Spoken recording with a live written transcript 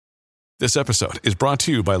This episode is brought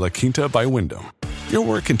to you by La Quinta by Wyndham. Your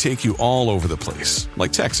work can take you all over the place,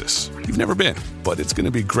 like Texas. You've never been, but it's going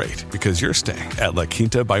to be great because you're staying at La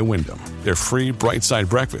Quinta by Wyndham. Their free Bright Side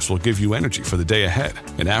breakfast will give you energy for the day ahead.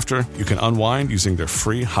 And after, you can unwind using their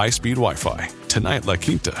free high-speed Wi-Fi. Tonight, La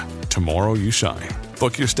Quinta. Tomorrow, you shine.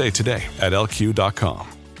 Book your stay today at lq.com.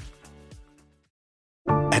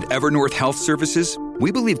 At Evernorth Health Services,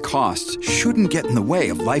 we believe costs shouldn't get in the way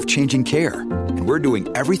of life-changing care. And we're doing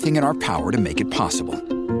everything in our power to make it possible.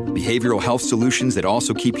 Behavioral health solutions that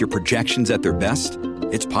also keep your projections at their best?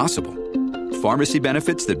 It's possible. Pharmacy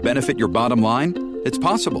benefits that benefit your bottom line? It's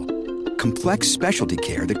possible. Complex specialty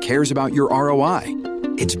care that cares about your ROI?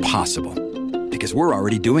 It's possible. Because we're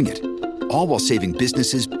already doing it. All while saving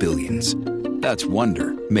businesses billions. That's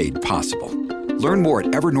Wonder made possible. Learn more at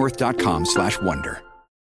evernorth.com/wonder.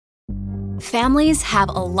 Families have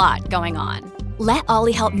a lot going on. Let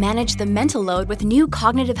Ollie help manage the mental load with new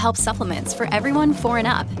cognitive help supplements for everyone 4 and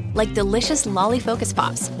up, like delicious Lolly Focus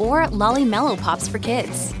Pops or Lolly Mellow Pops for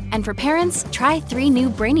kids. And for parents, try 3 new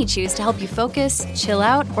Brainy Chews to help you focus, chill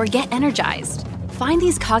out, or get energized. Find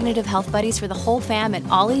these cognitive health buddies for the whole fam at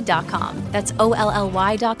ollie.com. That's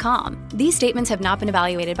OLLY.com. These statements have not been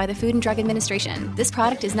evaluated by the Food and Drug Administration. This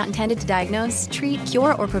product is not intended to diagnose, treat,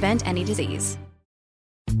 cure, or prevent any disease.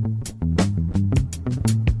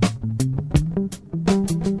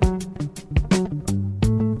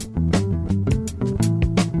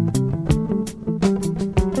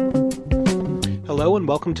 Hello and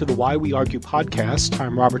welcome to the Why We Argue podcast.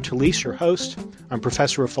 I'm Robert Talisse, your host. I'm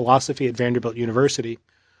professor of philosophy at Vanderbilt University.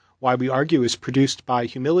 Why We Argue is produced by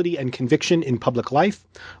Humility and Conviction in Public Life,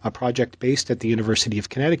 a project based at the University of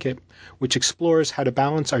Connecticut, which explores how to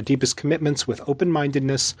balance our deepest commitments with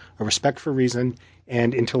open-mindedness, a respect for reason,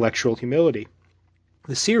 and intellectual humility.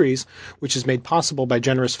 The series, which is made possible by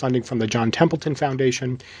generous funding from the John Templeton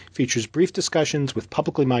Foundation, features brief discussions with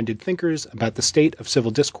publicly minded thinkers about the state of civil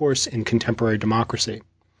discourse in contemporary democracy.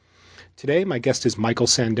 Today, my guest is Michael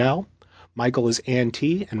Sandel. Michael is Ann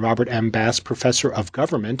T. and Robert M. Bass Professor of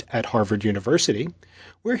Government at Harvard University,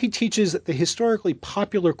 where he teaches the historically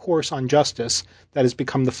popular course on justice that has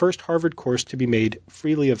become the first Harvard course to be made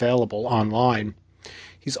freely available online.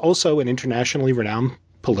 He's also an internationally renowned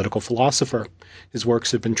political philosopher. His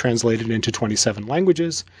works have been translated into 27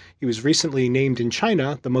 languages. He was recently named in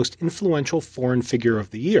China the most influential foreign figure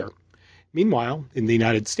of the year. Meanwhile, in the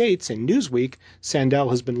United States, in Newsweek,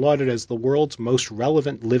 Sandel has been lauded as the world's most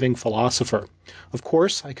relevant living philosopher. Of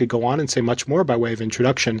course, I could go on and say much more by way of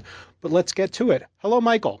introduction, but let's get to it. Hello,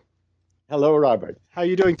 Michael. Hello, Robert. How are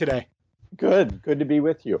you doing today? Good. Good to be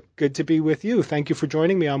with you. Good to be with you. Thank you for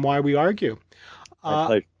joining me on Why We Argue. My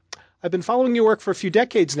pleasure. I've been following your work for a few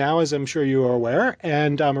decades now, as I'm sure you are aware,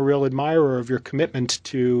 and I'm a real admirer of your commitment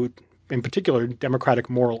to, in particular, democratic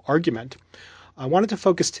moral argument. I wanted to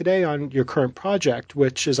focus today on your current project,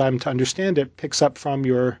 which, as I'm to understand it, picks up from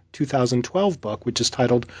your 2012 book, which is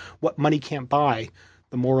titled What Money Can't Buy,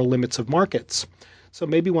 The Moral Limits of Markets. So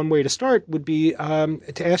maybe one way to start would be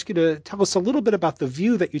to ask you to tell us a little bit about the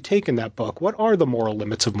view that you take in that book. What are the moral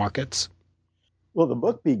limits of markets? Well, the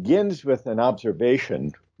book begins with an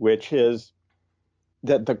observation, which is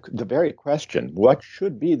that the very question, what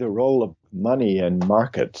should be the role of money and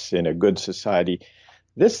markets in a good society?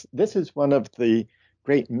 This is one of the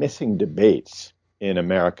great missing debates in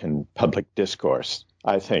American public discourse,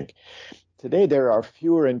 I think. Today, there are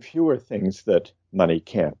fewer and fewer things that money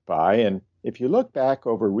can't buy. And if you look back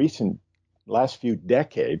over last few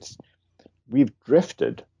decades, we've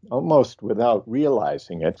drifted almost without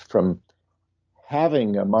realizing it from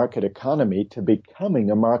having a market economy to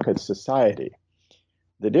becoming a market society.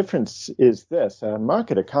 The difference is this: a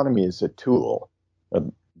market economy is a tool, a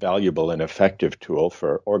valuable and effective tool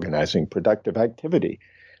for organizing productive activity.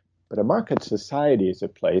 But a market society is a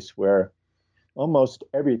place where almost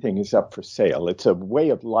everything is up for sale. It's a way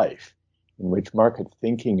of life in which market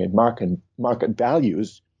thinking and market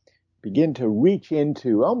values begin to reach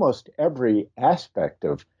into almost every aspect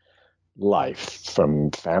of life,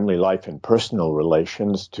 from family life and personal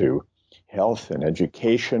relations to health and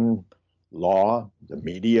education, law, the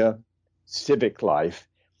media, civic life.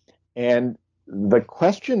 And the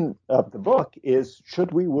question of the book is,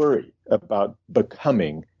 should we worry about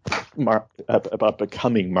becoming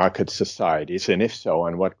market societies, and if so,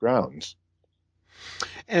 on what grounds?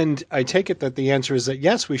 And I take it that the answer is that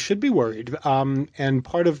yes, we should be worried. And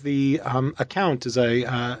part of the account, as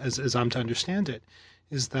I'm to understand it,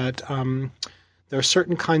 is that there are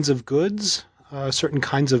certain kinds of goods, certain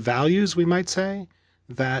kinds of values, we might say,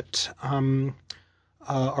 that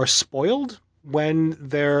are spoiled when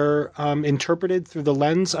they're interpreted through the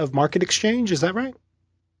lens of market exchange. Is that right?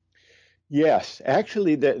 Yes,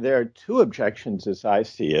 actually, there are two objections as I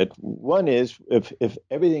see it. One is if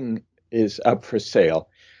everything is up for sale,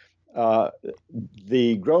 uh,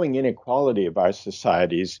 the growing inequality of our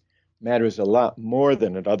societies matters a lot more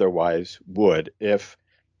than it otherwise would if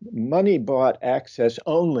money bought access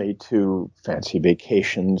only to fancy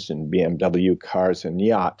vacations and BMW cars and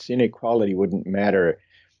yachts. Inequality wouldn't matter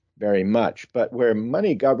very much. But where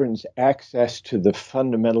money governs access to the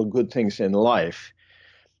fundamental good things in life,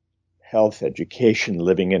 health, education,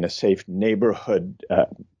 living in a safe neighborhood,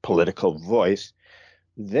 political voice,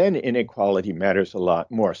 then inequality matters a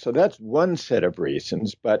lot more. So that's one set of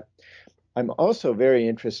reasons. But I'm also very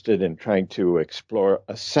interested in trying to explore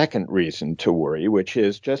a second reason to worry, which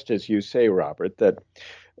is, just as you say, Robert, that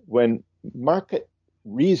when market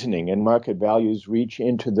reasoning and market values reach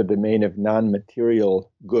into the domain of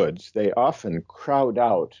non-material goods, they often crowd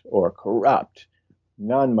out or corrupt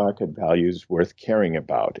non-market values worth caring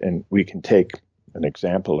about. And we can take an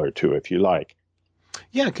example or two if you like.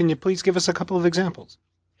 Yeah, can you please give us a couple of examples?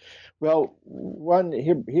 Well,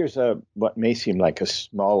 here's what may seem like a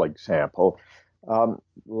small example. A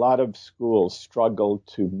lot of schools struggle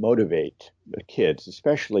to motivate the kids,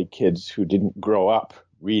 especially kids who didn't grow up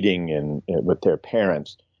reading with their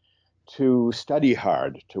parents, to study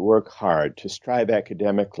hard, to work hard, to strive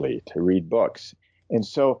academically, to read books. And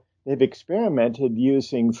so they've experimented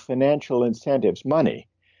using financial incentives, money,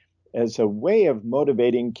 as a way of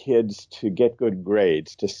motivating kids to get good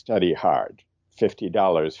grades, to study hard.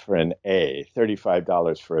 $50 for an A,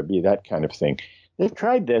 $35 for a B, that kind of thing. They've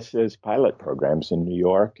tried this as pilot programs in New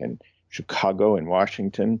York and Chicago and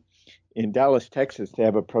Washington. In Dallas, Texas, they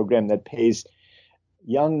have a program that pays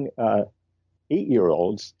young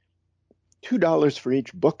 8-year-olds $2 for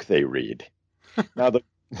each book they read. Now,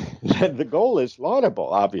 the goal is laudable,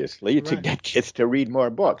 obviously, right, to get kids to read more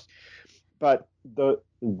books. But the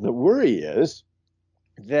worry is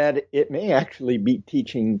that it may actually be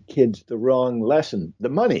teaching kids the wrong lesson, the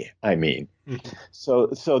money, I mean. Mm-hmm. So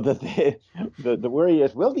that the worry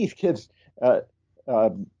is, will these kids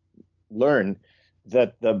learn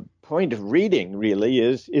that the point of reading really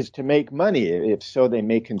is to make money? If so, they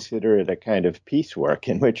may consider it a kind of piecework,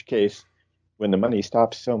 in which case, when the money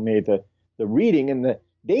stops, so may the reading. And the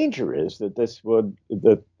danger is that this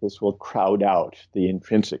will crowd out the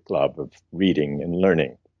intrinsic love of reading and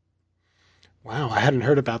learning. Wow, I hadn't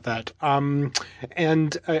heard about that.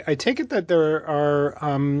 And I take it that there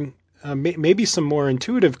are maybe some more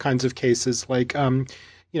intuitive kinds of cases, like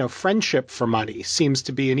friendship for money seems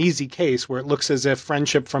to be an easy case where it looks as if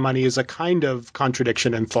friendship for money is a kind of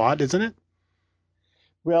contradiction in thought, isn't it?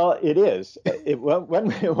 Well, it is.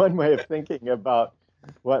 One way of thinking about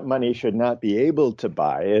what money should not be able to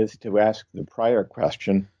buy is to ask the prior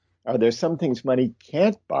question: are there some things money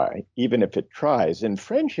can't buy, even if it tries? And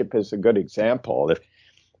friendship is a good example.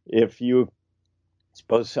 If you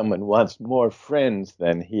suppose someone wants more friends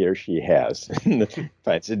than he or she has, and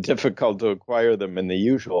finds it difficult to acquire them in the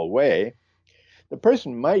usual way, the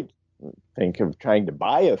person might think of trying to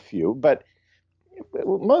buy a few, but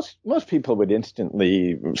most people would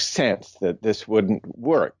instantly sense that this wouldn't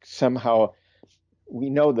work. Somehow, we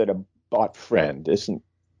know that a bought friend isn't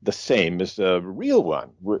the same as a real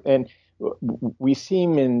one. And we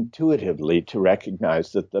seem intuitively to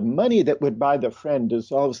recognize that the money that would buy the friend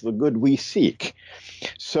dissolves the good we seek.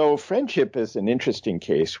 So friendship is an interesting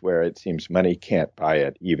case where it seems money can't buy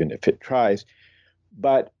it, even if it tries.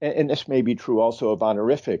 But, and this may be true also of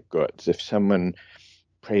honorific goods. If someone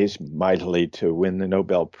prays mightily to win the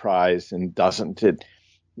Nobel Prize and doesn't,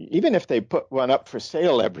 even if they put one up for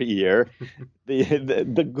sale every year,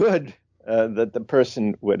 the good that the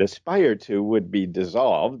person would aspire to would be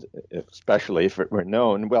dissolved, especially if it were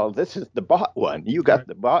known, well, this is the bought one. You got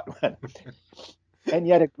the bought one. And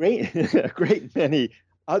yet a great many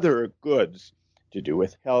other goods to do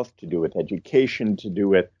with health, to do with education, to do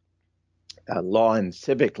with law and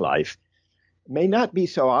civic life may not be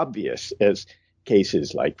so obvious as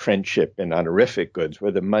cases like friendship and honorific goods,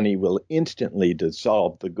 where the money will instantly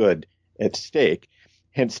dissolve the good at stake.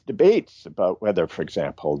 Hence debates about whether, for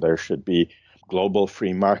example, there should be global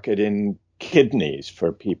free market in kidneys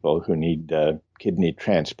for people who need kidney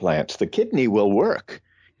transplants. The kidney will work.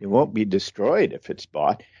 It won't be destroyed if it's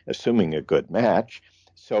bought, assuming a good match.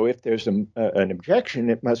 So if there's an objection,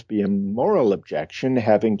 it must be a moral objection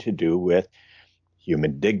having to do with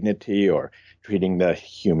human dignity or treating the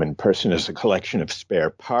human person as a collection of spare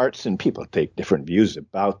parts. And people take different views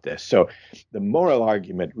about this. So the moral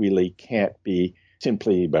argument really can't be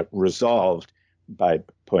simply but resolved by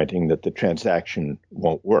pointing that the transaction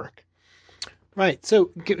won't work. Right. So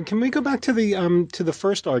can we go back to the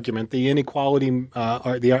first argument, the inequality,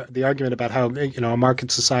 or the argument about how a market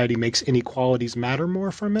society makes inequalities matter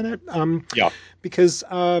more for a minute? Yeah. Because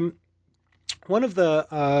one of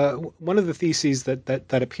the theses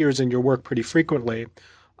that appears in your work pretty frequently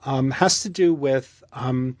has to do with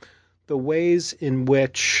the ways in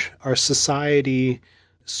which our society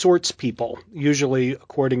sorts people, usually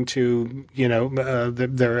according to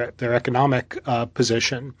their economic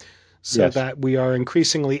position, so Yes. that we are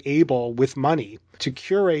increasingly able, with money, to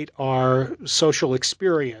curate our social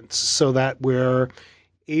experience, so that we're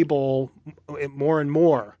able more and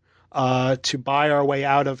more to buy our way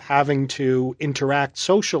out of having to interact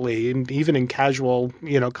socially and even in casual,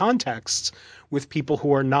 contexts with people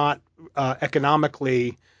who are not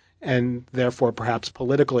economically and therefore perhaps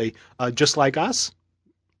politically just like us.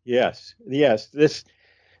 Yes. Yes. This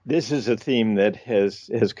is a theme that has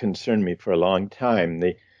concerned me for a long time.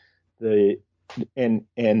 The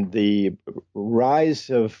rise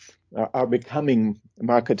of our becoming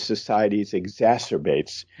market societies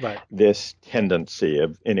exacerbates Right. this tendency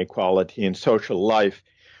of inequality in social life.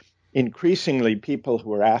 Increasingly, people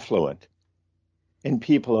who are affluent and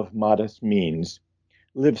people of modest means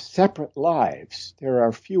live separate lives. There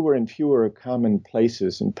are fewer and fewer common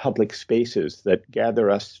places and public spaces that gather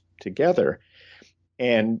us together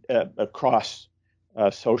and across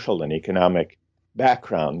social and economic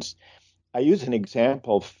backgrounds. I use an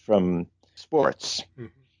example from sports. Mm-hmm.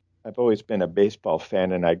 I've always been a baseball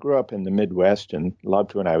fan, and I grew up in the Midwest and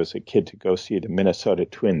loved when I was a kid to go see the Minnesota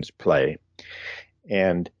Twins play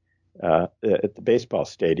and at the baseball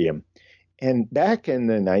stadium. And back in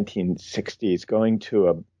the 1960s, going to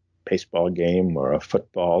a baseball game or a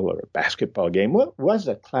football or a basketball game was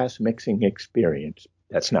a class mixing experience.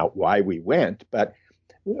 That's not why we went, but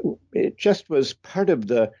it just was part of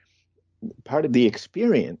the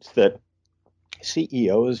experience that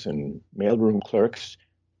CEOs and mailroom clerks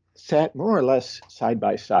sat more or less side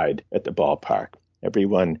by side at the ballpark.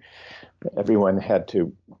 Everyone had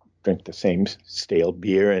to drink the same stale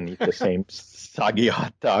beer and eat the same soggy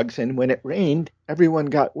hot dogs. And when it rained, everyone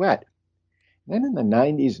got wet. Then in the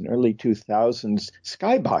 90s and early 2000s,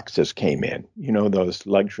 skyboxes came in, those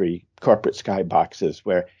luxury corporate skyboxes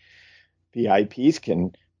where VIPs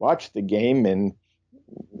can watch the game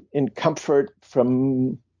in comfort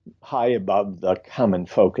from high above the common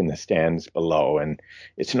folk in the stands below. And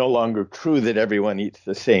it's no longer true that everyone eats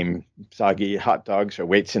the same soggy hot dogs or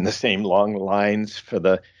waits in the same long lines for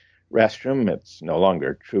the restroom. It's no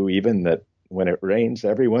longer true even that when it rains,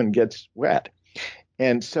 everyone gets wet.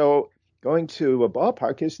 And so going to a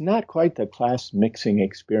ballpark is not quite the class mixing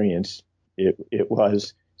experience it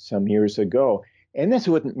was some years ago. And this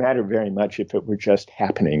wouldn't matter very much if it were just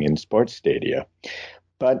happening in sports stadia.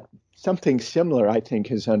 But something similar, I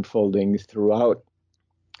think, is unfolding throughout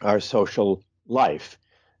our social life.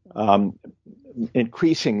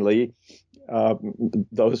 Increasingly,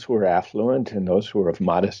 those who are affluent and those who are of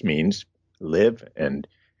modest means live and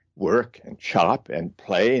work and shop and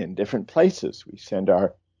play in different places. We send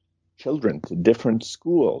our children to different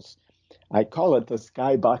schools. I call it the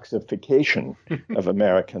skyboxification of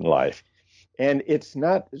American life. And it's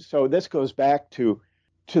not, so this goes back to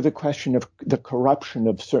the question of the corruption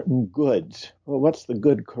of certain goods. Well, what's the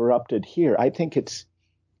good corrupted here? I think it's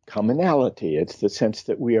commonality. It's the sense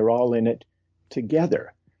that we are all in it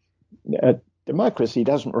together. Democracy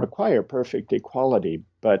doesn't require perfect equality,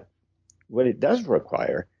 but what it does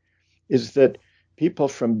require is that people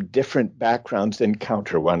from different backgrounds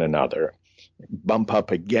encounter one another, bump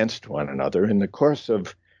up against one another in the course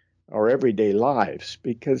of our everyday lives,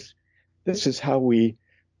 because this is how we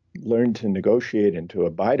learn to negotiate and to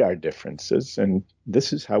abide our differences, and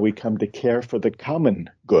this is how we come to care for the common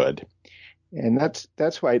good. And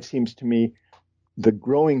that's why it seems to me the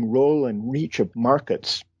growing role and reach of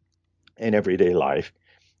markets in everyday life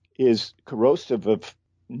is corrosive of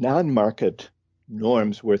non-market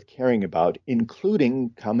norms worth caring about,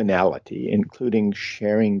 including commonality, including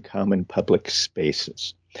sharing common public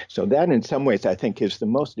spaces. So that, in some ways, I think is the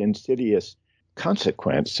most insidious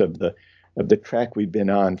consequence of the track we've been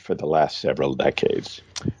on for the last several decades.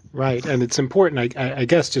 Right. And it's important, I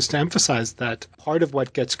guess, just to emphasize that part of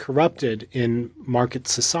what gets corrupted in market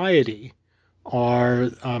society are,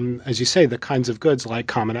 as you say, the kinds of goods like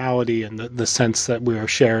commonality and the sense that we are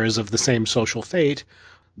sharers of the same social fate.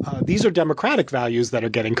 These are democratic values that are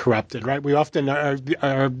getting corrupted, right? We often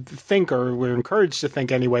think, or we're encouraged to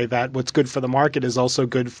think anyway, that what's good for the market is also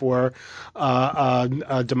good for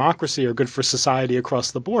democracy or good for society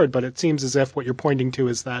across the board. But it seems as if what you're pointing to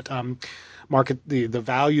is that the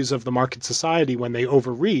values of the market society, when they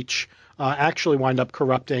overreach, actually wind up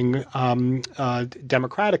corrupting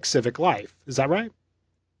democratic civic life. Is that right?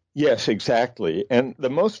 Yes, exactly. And the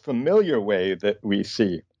most familiar way that we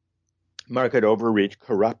see market overreach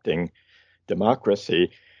corrupting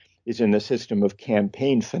democracy is in the system of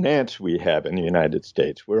campaign finance we have in the United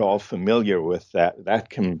States. We're all familiar with that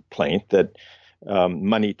complaint that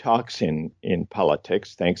money talks in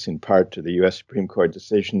politics, thanks in part to the U.S. Supreme Court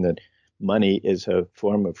decision that money is a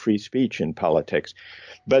form of free speech in politics.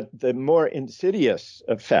 But the more insidious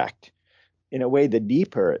effect, in a way, the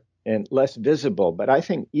deeper and less visible, but I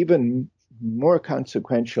think even more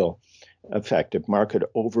consequential effect of market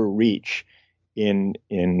overreach in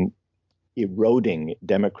eroding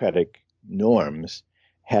democratic norms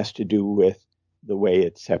has to do with the way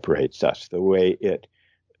it separates us, the way it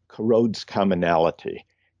corrodes commonality.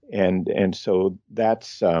 And so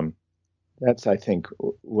that's I think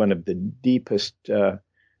one of the deepest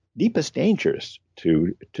dangers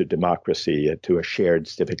to democracy, to a shared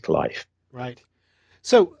civic life. Right.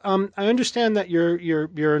 So I understand that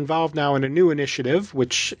you're involved now in a new initiative,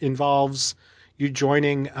 which involves you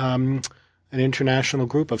joining an international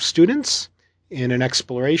group of students in an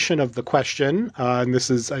exploration of the question. And this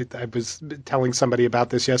is, I was telling somebody about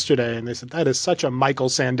this yesterday, and they said, that is such a Michael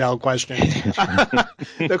Sandel question.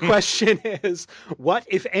 The question is, what,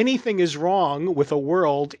 if anything, is wrong with a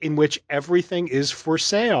world in which everything is for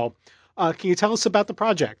sale? Can you tell us about the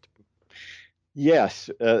project? Yes,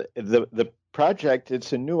 the project,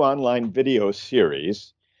 it's a new online video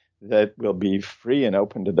series that will be free and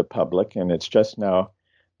open to the public, and it's just now,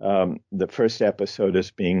 the first episode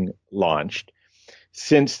is being launched.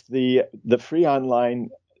 Since the free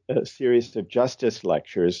online series of justice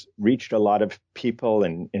lectures reached a lot of people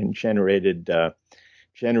and generated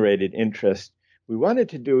interest, we wanted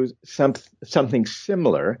to do something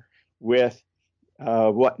similar with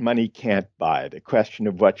what money can't buy, the question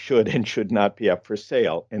of what should and should not be up for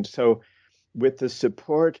sale. And so with the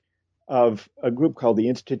support of a group called the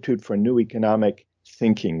Institute for New Economic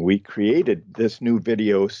Thinking, we created this new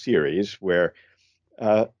video series where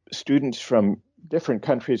students from different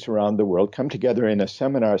countries around the world come together in a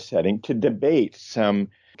seminar setting to debate some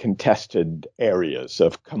contested areas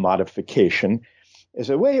of commodification as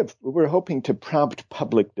a way of, we're hoping to prompt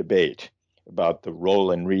public debate about the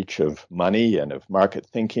role and reach of money and of market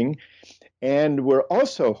thinking. And we're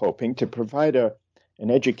also hoping to provide an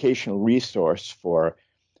educational resource for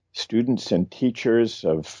students and teachers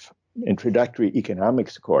of introductory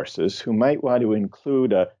economics courses who might want to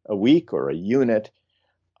include a week or a unit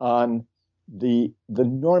on the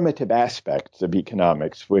normative aspects of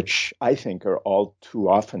economics, which I think are all too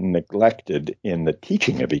often neglected in the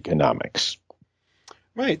teaching of economics.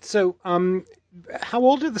 Right. So how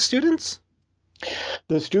old are the students?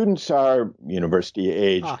 The students are university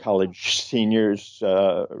age, college seniors,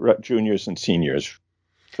 juniors and seniors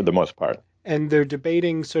for the most part. And they're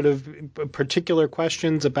debating sort of particular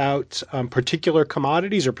questions about particular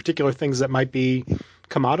commodities or particular things that might be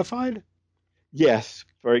commodified? Yes.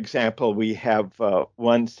 For example, we have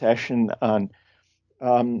one session on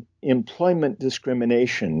employment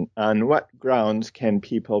discrimination. On what grounds can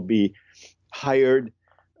people be hired?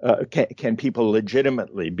 Can people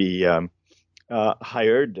legitimately be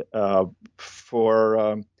hired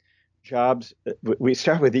for jobs? We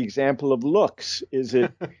start with the example of looks. Is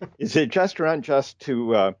it just or unjust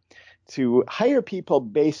to hire people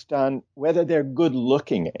based on whether they're good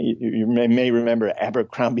looking? You may remember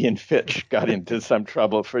Abercrombie and Fitch got into some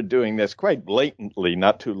trouble for doing this quite blatantly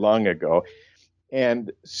not too long ago.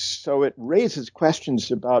 And so it raises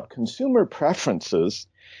questions about consumer preferences,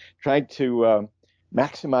 trying to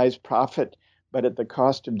maximize profit, but at the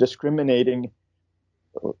cost of discriminating.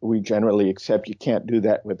 We generally accept you can't do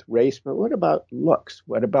that with race, but what about looks?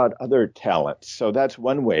 What about other talents? So that's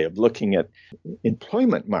one way of looking at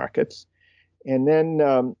employment markets. And then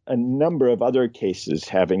a number of other cases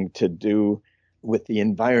having to do with the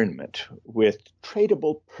environment, with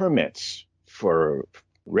tradable permits for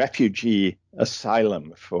refugee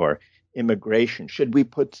asylum, for immigration. Should we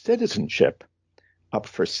put citizenship up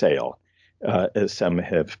for sale? As some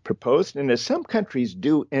have proposed, and as some countries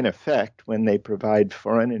do in effect when they provide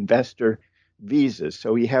foreign investor visas.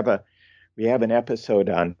 So we have an episode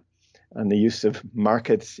on the use of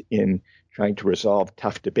markets in trying to resolve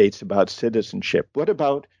tough debates about citizenship. What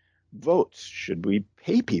about votes? Should we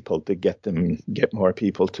pay people to get more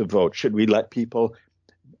people to vote? Should we let people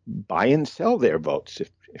buy and sell their votes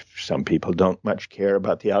if some people don't much care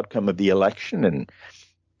about the outcome of the election? And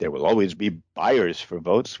there will always be buyers for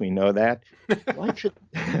votes. We know that. Why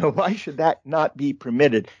should that not be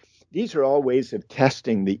permitted? These are all ways of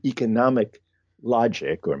testing the economic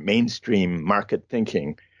logic or mainstream market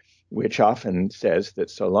thinking which often says that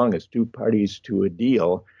so long as two parties to a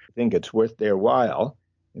deal think it's worth their while,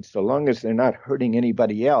 and so long as they're not hurting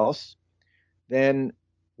anybody else, then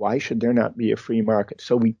why should there not be a free market?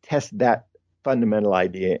 So we test that fundamental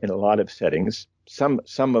idea in a lot of settings, some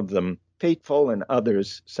of them fateful and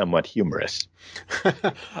others somewhat humorous.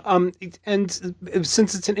 And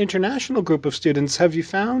since it's an international group of students, have you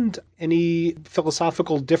found any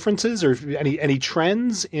philosophical differences or any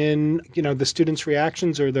trends in the students'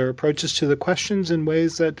 reactions or their approaches to the questions in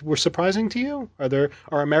ways that were surprising to you?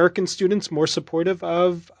 Are American students more supportive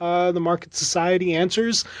of the market society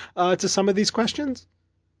answers to some of these questions?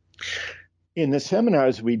 In the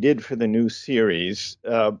seminars we did for the new series,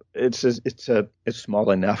 it's a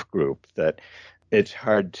small enough group that it's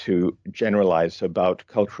hard to generalize about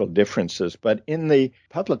cultural differences. But in the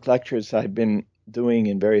public lectures I've been doing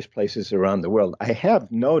in various places around the world, I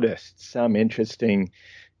have noticed some interesting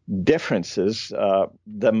differences.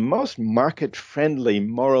 The most market-friendly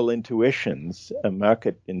moral intuitions,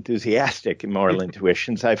 market-enthusiastic moral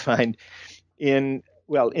intuitions, I find in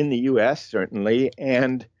the U.S. certainly,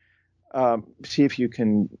 and see if you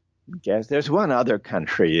can guess. There's one other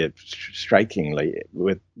country, strikingly,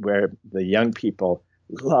 where the young people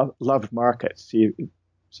love markets. See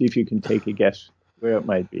if you can take a guess where it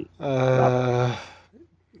might be.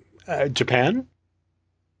 Japan?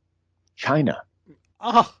 China.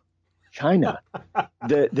 Oh. China.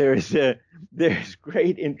 There's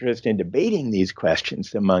great interest in debating these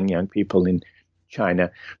questions among young people in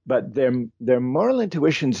China, but their moral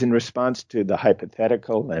intuitions in response to the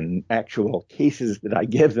hypothetical and actual cases that I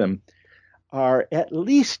give them are at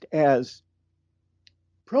least as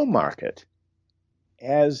pro-market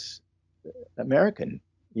as American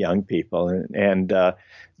young people. And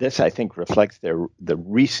this, I think, reflects the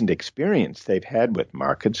recent experience they've had with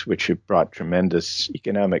markets, which have brought tremendous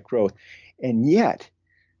economic growth. And yet,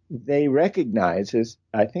 they recognize, as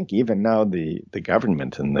I think even now the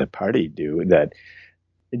government and the party do, that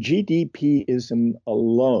GDPism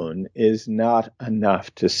alone is not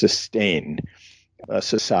enough to sustain a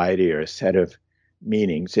society or a set of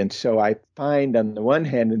meanings. And so I find, on the one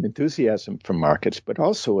hand, an enthusiasm for markets, but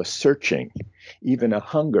also a searching, even a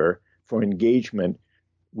hunger for engagement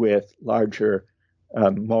with larger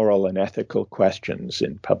moral and ethical questions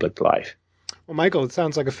in public life. Well, Michael, it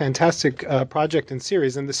sounds like a fantastic project and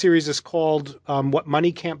series. And the series is called What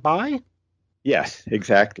Money Can't Buy? Yes,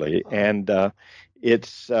 exactly. And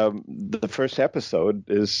it's the first episode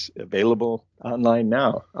is available online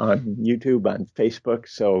now on YouTube, on Facebook.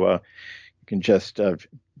 So you can just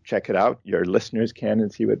check it out. Your listeners can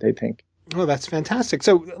and see what they think. Oh, that's fantastic.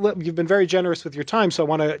 So you've been very generous with your time. So I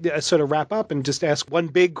want to sort of wrap up and just ask one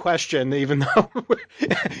big question, even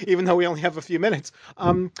though we only have a few minutes.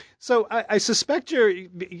 So I suspect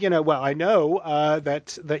I know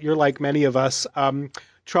that you're like many of us,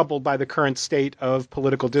 troubled by the current state of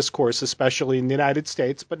political discourse, especially in the United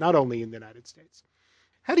States, but not only in the United States.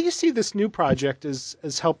 How do you see this new project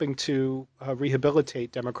as helping to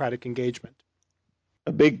rehabilitate democratic engagement?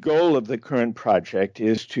 A big goal of the current project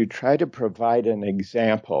is to try to provide an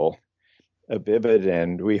example, a vivid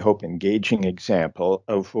and, we hope, engaging example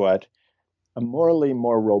of what a morally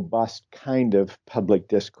more robust kind of public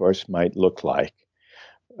discourse might look like.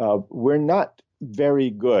 We're not very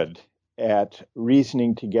good at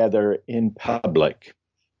reasoning together in public,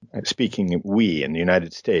 speaking we in the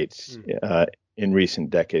United States in recent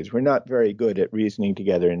decades. We're not very good at reasoning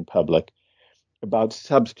together in public about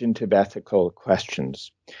substantive ethical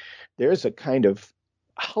questions. There's a kind of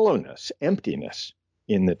hollowness, emptiness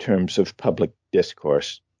in the terms of public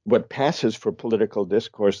discourse. What passes for political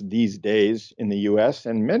discourse these days in the U.S.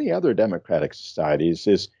 and many other democratic societies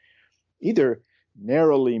is either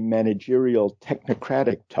narrowly managerial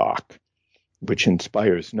technocratic talk, which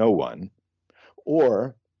inspires no one,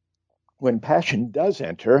 or, when passion does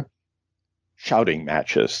enter, shouting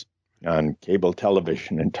matches on cable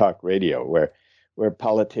television and talk radio, where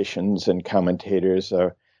politicians and commentators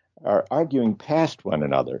are arguing past one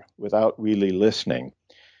another without really listening.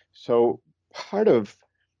 So part of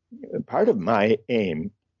my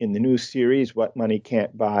aim in the new series, What Money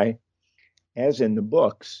Can't Buy, as in the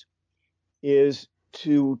books, is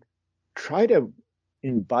to try to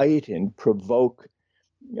invite and provoke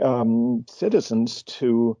citizens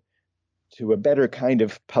to a better kind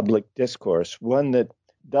of public discourse, one that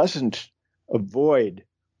doesn't avoid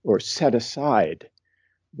or set aside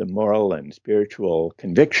the moral and spiritual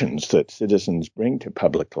convictions that citizens bring to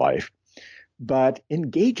public life, but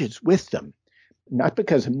engages with them. Not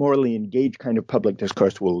because a morally engaged kind of public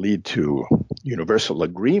discourse will lead to universal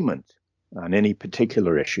agreement on any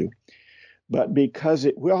particular issue, but because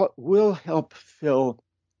it will help fill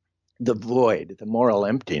the void, the moral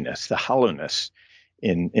emptiness, the hollowness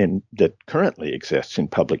in that currently exists in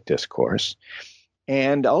public discourse.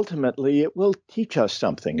 And ultimately, it will teach us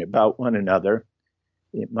something about one another.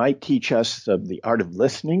 It might teach us the art of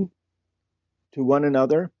listening to one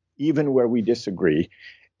another, even where we disagree.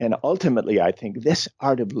 And ultimately, I think this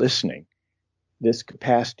art of listening, this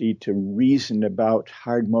capacity to reason about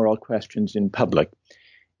hard moral questions in public,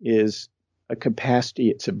 is a capacity,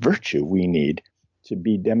 it's a virtue we need to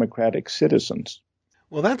be democratic citizens.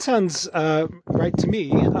 Well, that sounds right to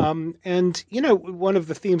me. And one of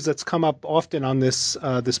the themes that's come up often on this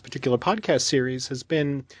particular podcast series has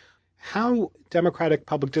been how democratic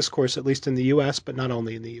public discourse, at least in the U.S., but not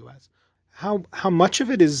only in the U.S., how much of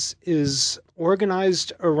it is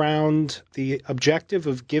organized around the objective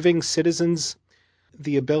of giving citizens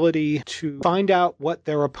the ability to find out what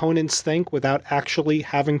their opponents think without actually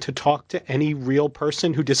having to talk to any real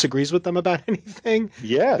person who disagrees with them about anything.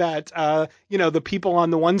 Yes. That, the people on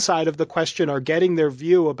the one side of the question are getting their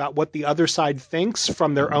view about what the other side thinks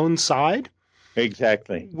from their own side.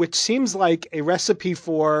 Exactly. Which seems like a recipe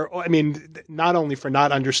for, not only for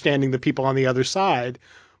not understanding the people on the other side,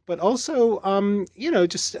 but also,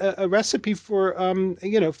 just a recipe for,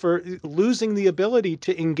 for losing the ability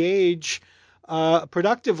to engage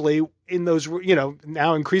productively in those,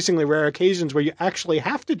 now increasingly rare occasions where you actually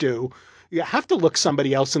have to look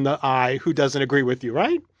somebody else in the eye who doesn't agree with you,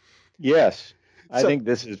 right? Yes. I think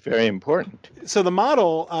this is very important. So the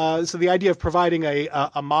model, the idea of providing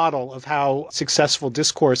a model of how successful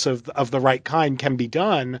discourse of the right kind can be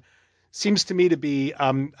done seems to me to be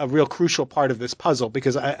a real crucial part of this puzzle,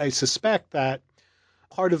 because I suspect that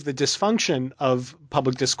part of the dysfunction of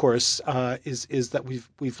public discourse is that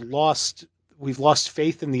we've lost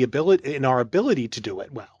faith in our ability to do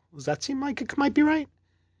it well. Does that seem like it might be right?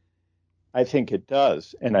 I think it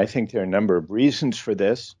does. And I think there are a number of reasons for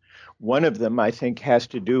this. One of them, I think, has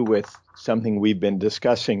to do with something we've been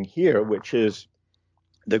discussing here, which is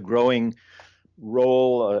the growing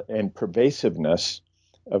role and pervasiveness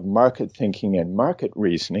of market thinking and market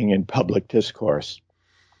reasoning in public discourse.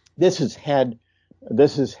 This has had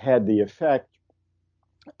the effect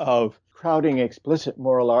of crowding explicit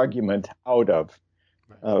moral argument out of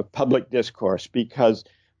public discourse, because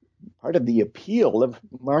part of the appeal of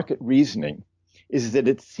market reasoning is that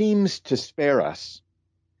it seems to spare us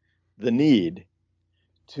the need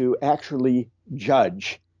to actually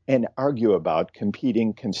judge and argue about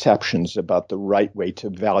competing conceptions about the right way to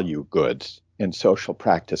value goods and social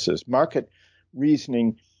practices. Market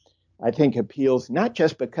reasoning, I think, appeals not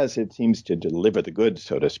just because it seems to deliver the goods,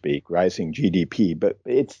 so to speak, rising GDP, but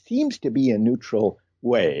it seems to be a neutral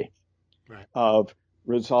way of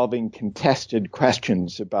resolving contested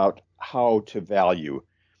questions about how to value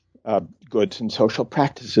goods and social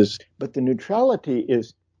practices. But the neutrality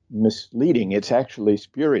is misleading. It's actually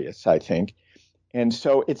spurious, I think. And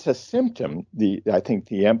so it's a symptom, I think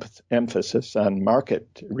the emphasis on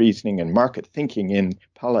market reasoning and market thinking in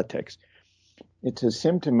politics. It's a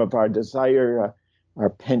symptom of our desire, our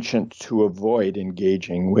penchant to avoid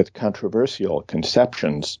engaging with controversial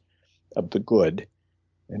conceptions of the good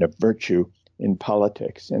and of virtue in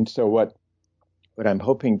politics. And so what I'm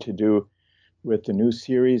hoping to do with the new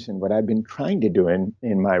series, and what I've been trying to do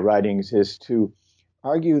in my writings, is to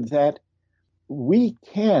argue that we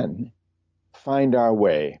can find our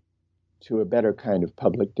way to a better kind of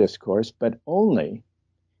public discourse, but only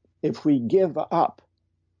if we give up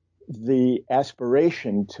the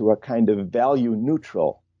aspiration to a kind of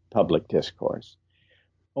value-neutral public discourse.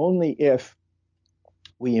 Only if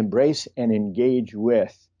we embrace and engage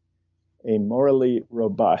with a morally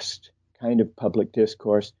robust kind of public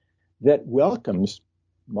discourse that welcomes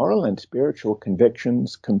moral and spiritual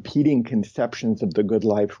convictions, competing conceptions of the good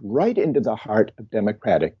life right into the heart of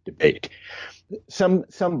democratic debate. Some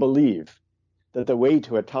believe that the way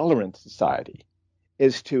to a tolerant society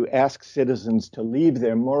is to ask citizens to leave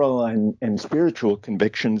their moral and spiritual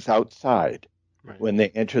convictions outside when they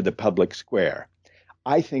enter the public square.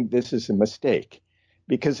 I think this is a mistake,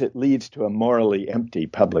 because it leads to a morally empty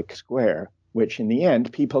public square, which in the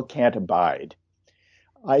end people can't abide.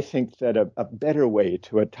 I think that a better way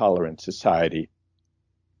to a tolerant society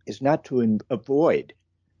is not to avoid,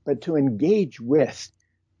 but to engage with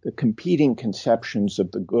the competing conceptions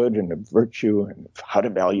of the good and of virtue and of how to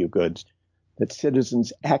value goods that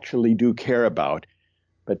citizens actually do care about.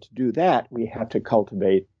 But to do that, we have to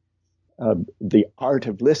cultivate the art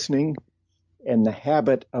of listening and the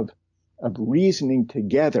habit of reasoning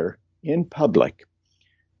together in public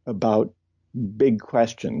about big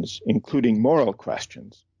questions, including moral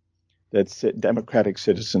questions that democratic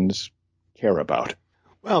citizens care about.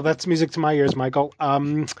 Well, that's music to my ears, Michael.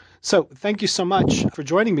 So thank you so much for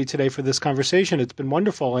joining me today for this conversation. It's been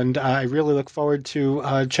wonderful, and I really look forward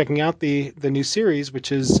to checking out the new series,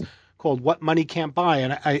 which is called What Money Can't Buy.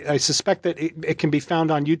 And I suspect that it can be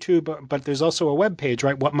found on YouTube, but there's also a webpage,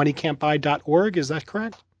 right? whatmoneycan'tbuy.org. Is that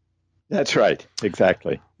correct? That's right.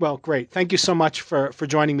 Exactly. Well, great. Thank you so much for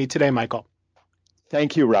joining me today, Michael.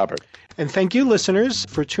 Thank you, Robert. And thank you, listeners,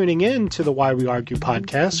 for tuning in to the Why We Argue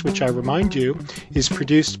podcast, which I remind you is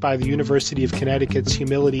produced by the University of Connecticut's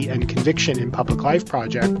Humility and Conviction in Public Life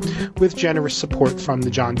Project with generous support from the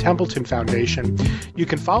John Templeton Foundation. You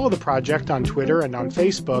can follow the project on Twitter and on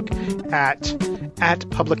Facebook at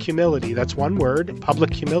Public Humility. That's one word,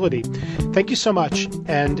 Public Humility. Thank you so much,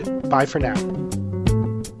 and bye for now.